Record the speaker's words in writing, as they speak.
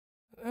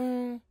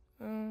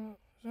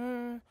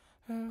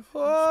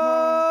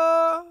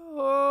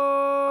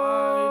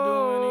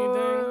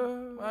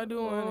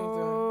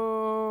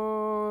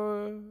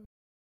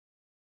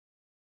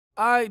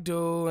I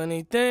do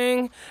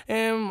anything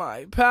in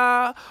my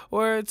power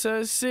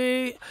to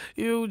see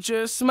you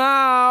just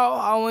smile.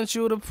 I want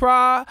you to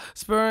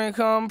prosper and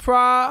come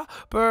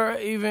proper,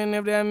 even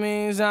if that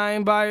means I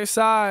ain't by your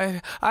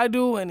side. I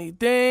do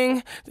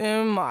anything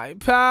in my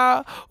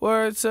power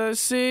to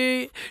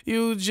see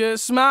you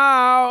just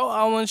smile.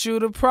 I want you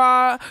to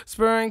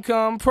prosper and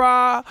come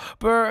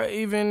proper,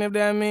 even if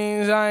that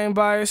means I ain't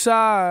by your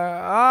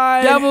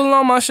side. Devil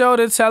on my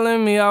shoulder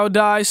telling me I'll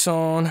die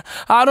soon.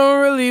 I don't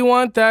really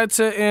want that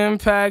to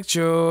impact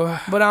you,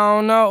 but I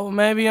don't know,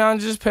 maybe I'm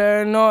just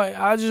paranoid.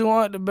 I just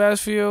want the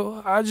best for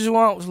you, I just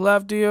want what's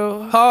left of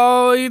you.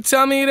 Oh, you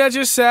tell me that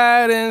you're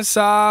sad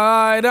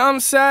inside. I'm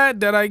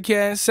sad that I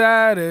can't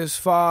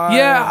satisfy.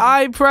 Yeah,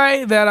 I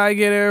pray that I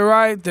get it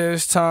right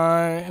this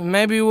time.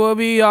 Maybe we'll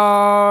be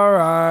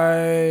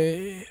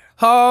alright.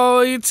 Oh,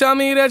 you tell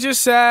me that you're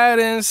sad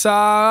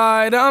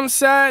inside. I'm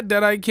sad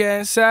that I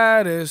can't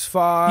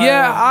satisfy.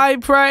 Yeah, I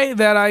pray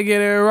that I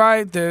get it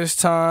right this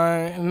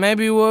time.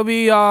 Maybe we'll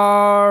be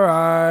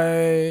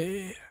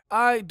alright.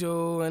 I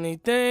do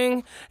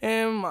anything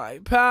in my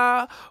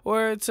power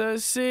to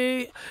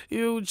see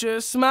you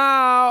just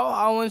smile.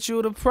 I want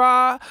you to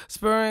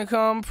prosper and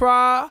come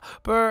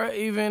proper,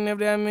 even if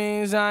that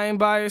means I ain't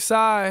by your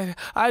side.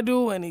 I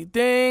do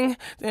anything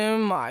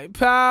in my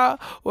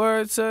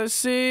power to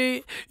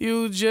see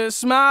you just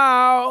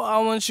smile. I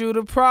want you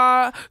to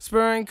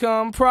prosper and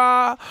come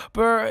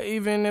proper,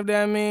 even if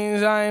that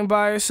means I ain't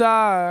by your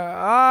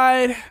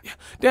side.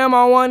 Damn,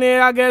 I want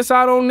it, I guess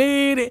I don't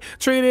need it.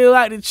 Treat it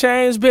like the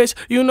chains, bitch.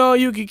 You know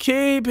you can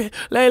keep it.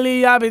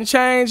 Lately I've been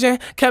changing,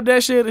 kept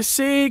that shit a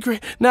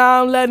secret.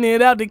 Now I'm letting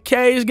it out the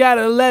cage,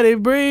 gotta let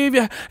it breathe.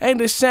 Yeah, ain't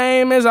the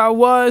same as I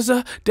was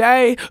a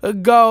day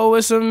ago.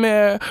 It's a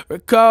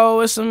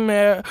miracle, it's a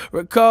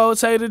miracle.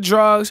 Take the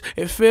drugs,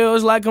 it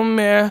feels like a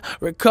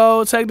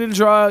miracle. Take the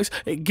drugs,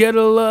 it get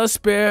a little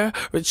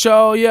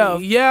spiritual.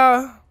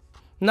 Yeah.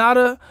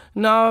 Not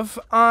enough,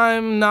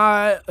 I'm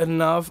not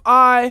enough.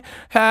 I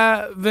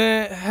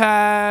haven't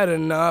had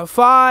enough.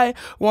 I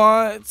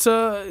want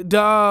to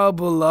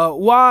double up.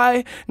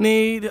 Why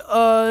need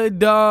a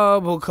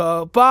double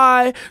cup?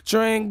 I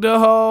drink the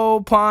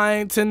whole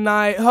pint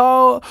tonight,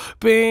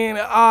 hoping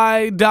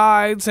I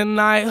die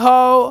tonight,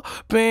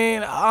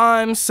 hoping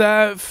I'm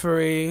set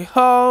free,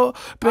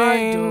 hoping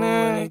I do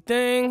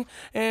anything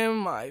in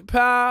my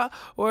power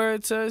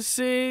to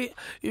see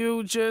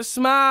you just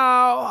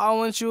smile. I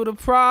want you to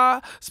prosper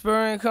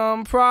and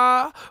come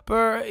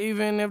proper,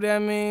 even if that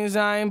means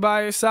I ain't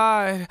by your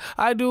side.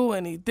 I do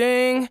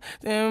anything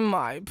in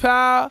my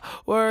power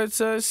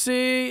to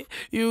see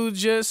you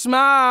just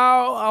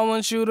smile. I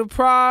want you to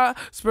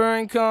prosper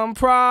and come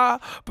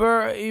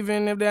proper,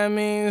 even if that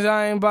means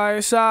I ain't by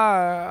your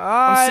side.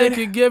 I'm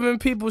sick of giving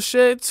people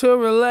shit to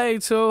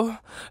relate to.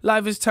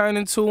 Life is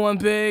turning to one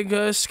big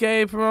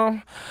escape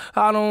room.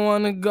 I don't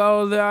wanna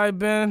go there, I've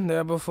been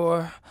there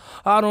before.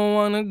 I don't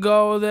wanna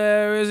go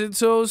there, is it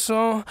too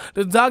soon?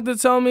 The doctor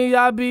told me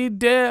I'd be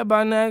dead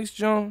by next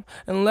June,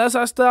 unless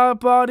I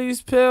stop all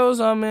these pills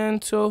I'm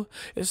into.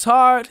 It's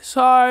hard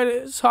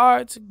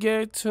to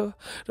get to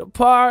the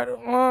part.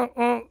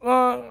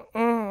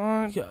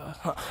 Yeah.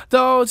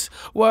 Those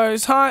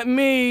words haunt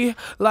me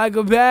like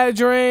a bad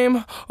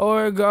dream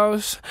or a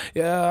ghost.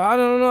 Yeah, I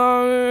don't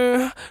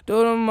know,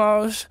 do the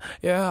most.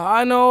 Yeah,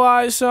 I know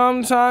I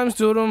sometimes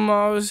do the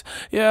most.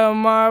 Yeah,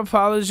 my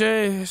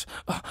apologies.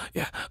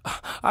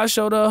 I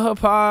show the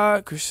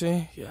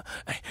hypocrisy. Yeah,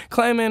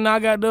 claiming I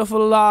got the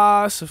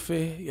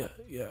philosophy.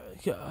 Yeah.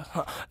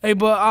 Hey,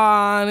 but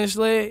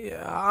honestly,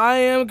 I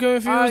am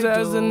confused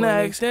as the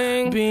next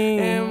thing being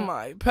in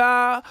my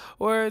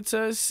power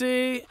to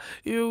see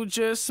you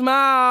just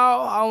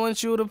smile. I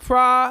want you to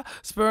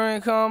prosper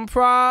and come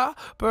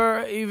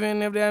proper,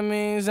 even if that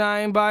means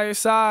I ain't by your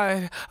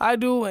side. I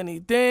do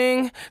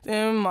anything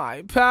in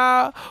my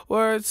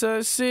power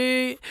to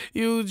see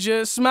you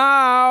just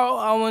smile.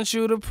 I want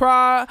you to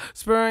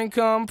prosper and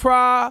come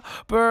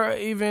proper,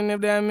 even if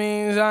that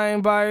means I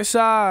ain't by your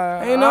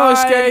side. Ain't no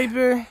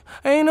escaping.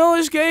 Ain't no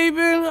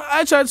escaping.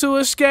 I tried to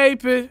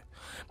escape it,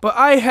 but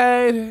I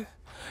hate it.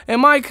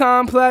 In my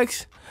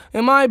complex,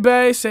 in my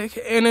basic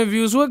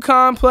interviews with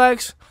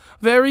complex,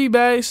 very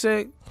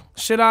basic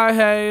shit, I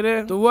hate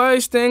it. The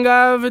worst thing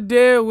I ever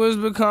did was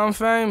become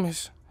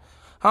famous.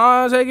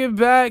 I'll take it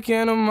back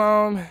in a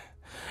moment.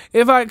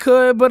 If I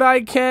could, but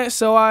I can't,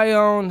 so I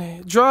own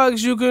it.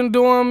 Drugs, you can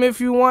do them if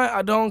you want,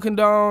 I don't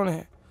condone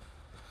it.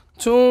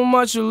 Too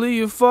much will leave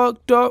you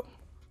fucked up.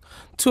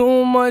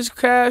 Too much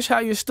cash, how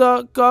you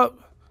stuck up.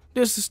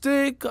 This is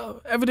stick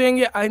up. Everything,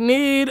 yeah, I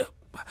need.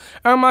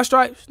 Earn my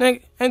stripes,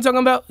 nigga. Ain't talking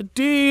about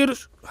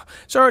Adidas.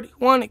 Shorty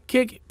wanna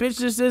kick it, bitch,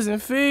 this isn't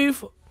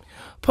FIFA.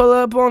 Pull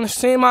up on the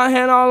scene, my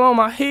hand all on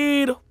my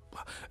heater.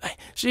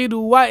 She do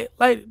white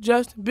like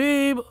Justin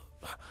Bieber.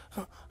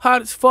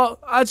 hot as fuck,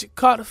 I just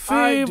caught a fever.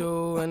 I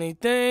do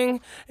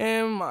anything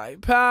in my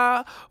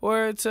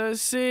power to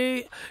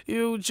see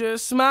you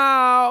just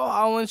smile.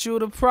 I want you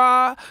to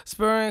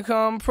prosper and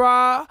come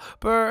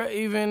proper,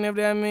 even if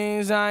that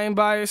means I ain't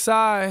by your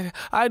side.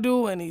 I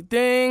do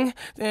anything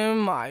in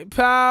my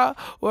power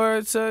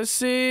to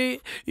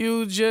see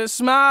you just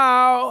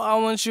smile. I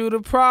want you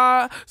to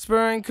prosper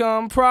and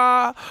come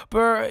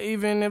proper,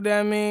 even if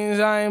that means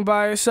I ain't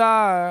by your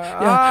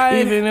side.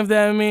 Even if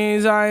that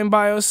means I ain't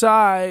by your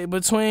side.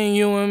 Between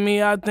you and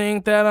me, I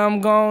think that I'm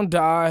gon'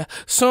 die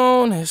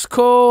soon. It's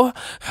cool,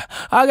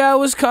 I got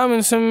what's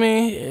coming to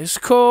me. It's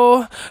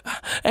cool,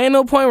 ain't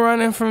no point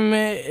running from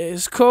it.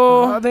 It's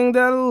cool, I think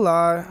that a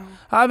lot.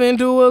 I've been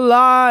through a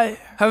lot,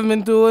 haven't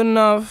been through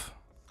enough.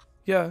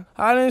 Yeah,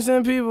 I done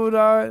seen people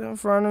die in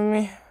front of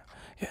me.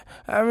 Yeah,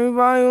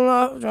 everybody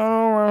love trying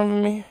to run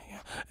from me.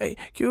 Hey,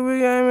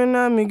 Cupid aiming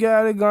at me,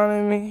 got a gun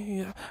at me.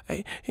 Yeah,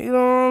 hey, he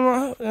don't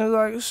want my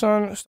like a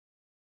son.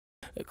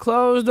 The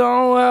clothes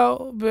don't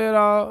help it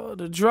all.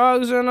 The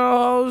drugs and the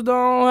hoes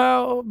don't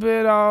help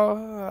it all.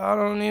 I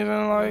don't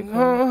even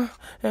like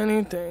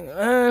anything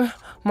in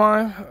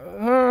my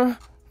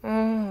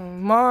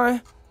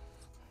mind.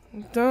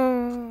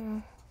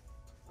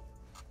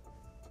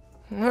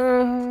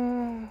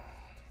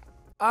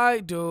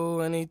 I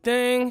do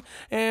anything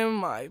in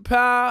my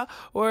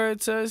power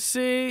to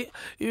see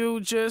you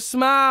just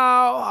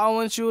smile. I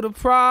want you to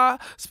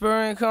prosper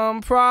and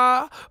come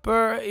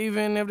proper,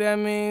 even if that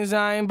means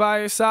I ain't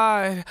by your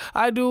side.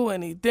 I do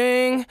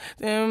anything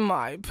in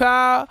my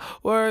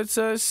power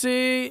to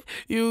see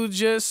you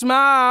just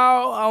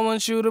smile. I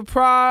want you to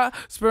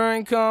prosper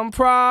and come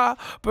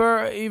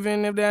proper,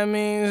 even if that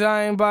means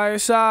I ain't by your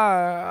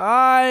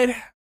side.